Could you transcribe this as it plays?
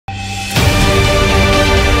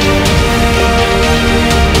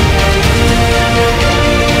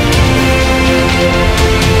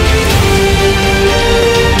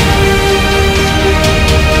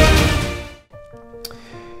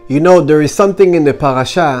You know, there is something in the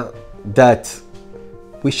parasha that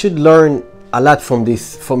we should learn a lot from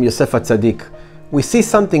Yosef HaTzadik. We see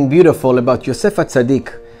something beautiful about Yosef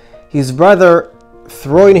HaTzadik. His brother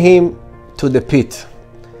throwing him to the pit.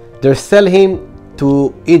 They sell him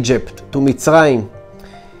to Egypt, to Mitzrayim.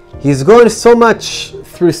 He's going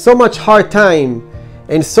through so much hard time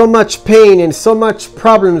and so much pain and so much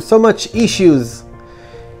problems, so much issues.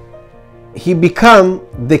 He become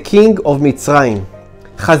the king of Mitzrayim.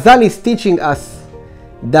 Chazal is teaching us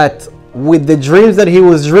that with the dreams that he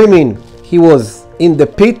was dreaming, he was in the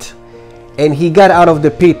pit and he got out of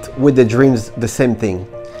the pit with the dreams, the same thing.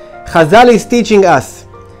 Chazal is teaching us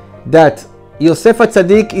that Yosef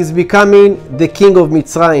HaTzadik is becoming the king of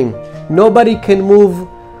Mitzrayim. Nobody can move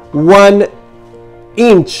 1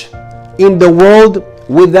 inch in the world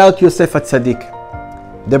without Yosef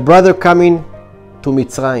HaTzadik. The brother coming to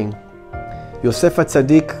Mitzrayim. Yosef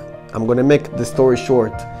HaTzadik, I'm going to make the story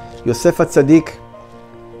short. Yosef HaTzadik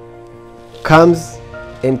comes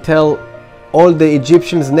and tell all the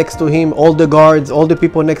Egyptians next to him, all the guards, all the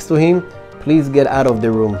people next to him, please get out of the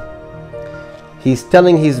room. He's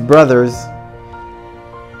telling his brothers,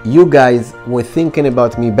 you guys were thinking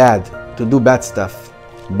about me bad, to do bad stuff.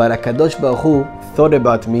 But HaKadosh Baruch Hu thought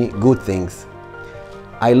about me good things.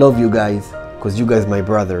 I love you guys because you guys are my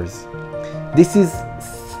brothers. This is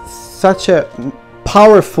such a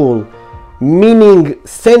powerful meaning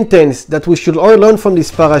sentence that we should all learn from this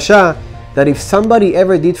parasha, that if somebody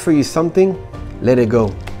ever did for you something, let it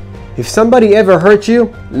go. If somebody ever hurt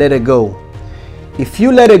you, let it go. If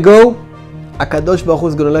you let it go, HaKadosh Baruch Hu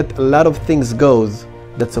is going to let a lot of things go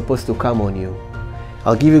that's supposed to come on you.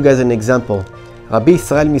 I'll give you guys an example. Rabbi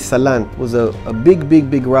Israel Misalant was a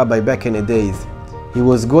big rabbi back in the days. He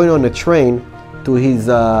was going on a train to his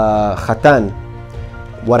Khatan.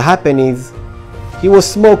 What happened is, he was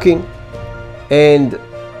smoking and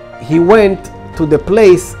he went to the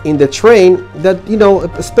place in the train that, you know,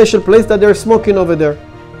 a special place that they're smoking over there.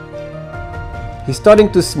 He's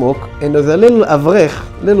starting to smoke and there's a little avrech,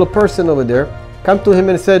 little person over there, come to him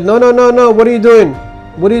and said, no, what are you doing?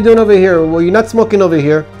 What are you doing over here? Well, you're not smoking over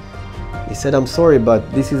here. He said, I'm sorry, but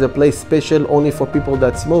this is a place special only for people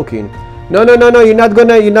that smoking. No, you're not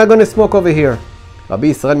gonna smoke over here. Rabbi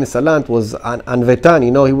Israel Misalant was an anvetan,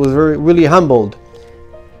 you know, he was really humbled.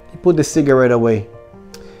 He put the cigarette away.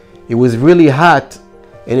 It was really hot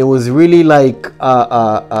and it was really like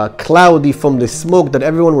cloudy from the smoke that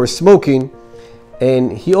everyone was smoking.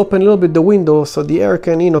 And he opened a little bit the window so the air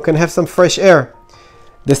can, you know, can have some fresh air.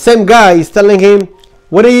 The same guy is telling him,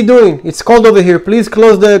 what are you doing? It's cold over here. Please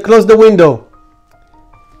close the window.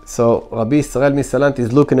 So Rabbi Israel Misalant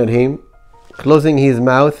is looking at him, closing his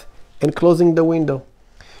mouth and closing the window.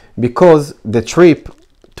 Because the trip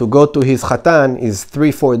to go to his Khatan is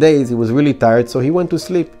 3-4 days, he was really tired, so he went to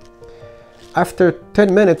sleep. After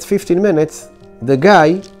 10 minutes, 15 minutes, the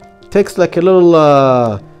guy takes like a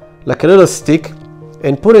little stick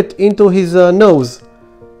and put it into his nose.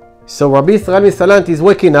 So Rabbi Israel Misalant is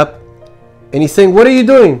waking up and he's saying, what are you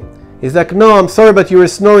doing? He's like, no, I'm sorry, but you were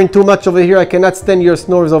snoring too much over here. I cannot stand your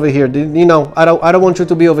snores over here. You know, I don't want you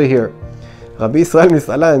to be over here. Rabbi Israel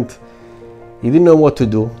Misalant, he didn't know what to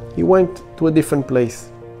do. He went to a different place.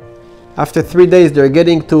 After 3 days, they're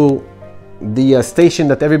getting to the station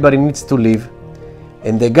that everybody needs to leave.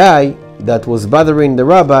 And the guy that was bothering the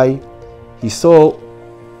rabbi, he saw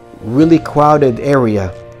really crowded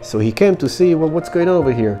area. So he came to see, well, what's going on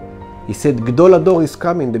over here? He said, Gdol Ador is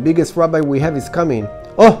coming. The biggest rabbi we have is coming.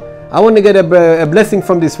 Oh, I want to get a blessing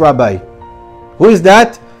from this rabbi. Who is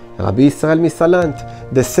that? Rabbi Israel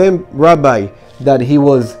Misalant, the same rabbi that he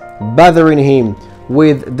was bothering him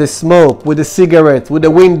with the smoke, with the cigarette, with the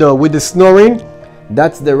window, with the snoring.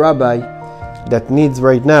 That's the rabbi that needs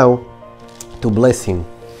right now to bless him.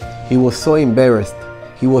 He was so embarrassed.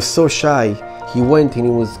 He was so shy. He went and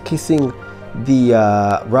he was kissing the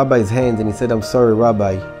rabbi's hands and he said, I'm sorry,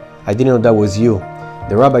 Rabbi. I didn't know that was you.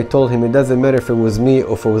 The rabbi told him, it doesn't matter if it was me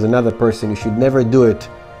or if it was another person. You should never do it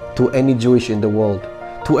to any Jewish in the world,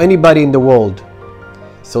 to anybody in the world.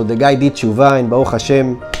 So the guy did tshuva and Baruch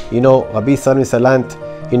Hashem, you know, Rabbi Israel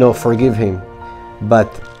Misalant, you know, forgive him. But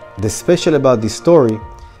the special about this story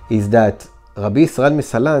is that Rabbi Israel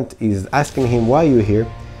Misalant is asking him, why are you here?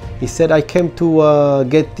 He said, I came to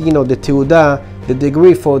get, you know, the teuda, the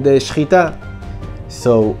degree for the shchita.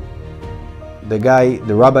 So the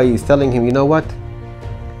rabbi is telling him, you know what?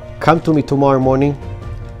 Come to me tomorrow morning.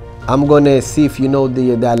 I'm going to see if you know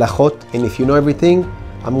the halachot, and if you know everything,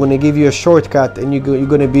 I'm going to give you a shortcut and you're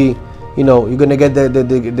going to be, you know, you're going to get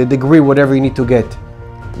the degree, whatever you need to get.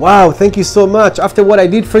 Wow, thank you so much. After what I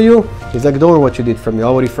did for you, he's like, don't worry what you did for me. I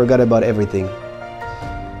already forgot about everything.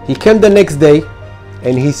 He came the next day,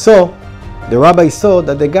 and the rabbi saw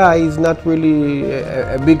that the guy is not really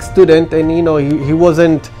a big student, and he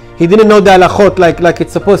didn't know the halachot like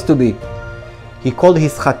it's supposed to be. He called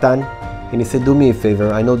his chatan, and he said, do me a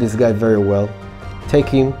favor, I know this guy very well. Take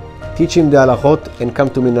him, teach him the halachot, and come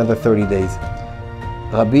to me another 30 days.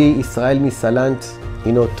 Rabbi Israel Misalant,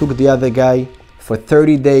 took the other guy. For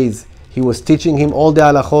 30 days, he was teaching him all the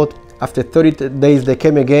halachot. After 30 days, they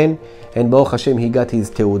came again, and Baruch Hashem, he got his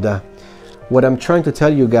teudah. What I'm trying to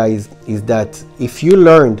tell you guys is that if you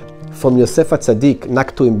learned from Yosef HaTzadik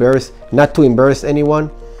not to embarrass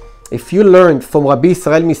anyone, if you learned from Rabbi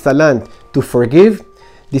Israel Misalant to forgive,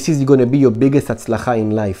 this is going to be your biggest hatzlacha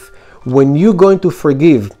in life. When you're going to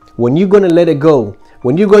forgive, when you're going to let it go,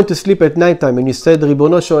 when you're going to sleep at night time and you said,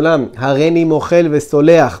 Ribono Sholam, Hareni Mochel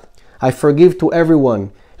Vesoleach, I forgive to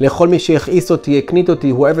everyone. Lechol mi she'ech'is oti, eknit oti,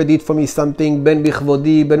 whoever did for me something, ben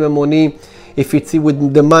bichvodi, ben memoni, if it's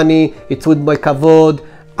with the money, it's with my kavod,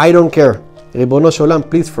 I don't care. Ribono Sholam,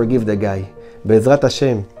 please forgive the guy. Be'ezrat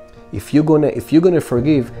Hashem, if you're gonna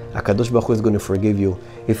forgive, HaKadosh Baruch Hu is gonna forgive you.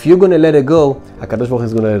 If you're gonna let it go, HaKadosh Baruch Hu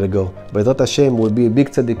is gonna let it go. Be'ezrat Hashem, we'll be a big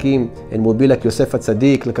tzaddikim, and we'll be like Yosef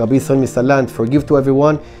HaTzadik, like Rabbi Israel Misalant, forgive to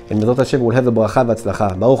everyone, and Be'ezrat Hashem, we'll have a bracha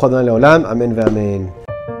v'atzlacha. Baruch Adonai le'olam, amen ve'amen.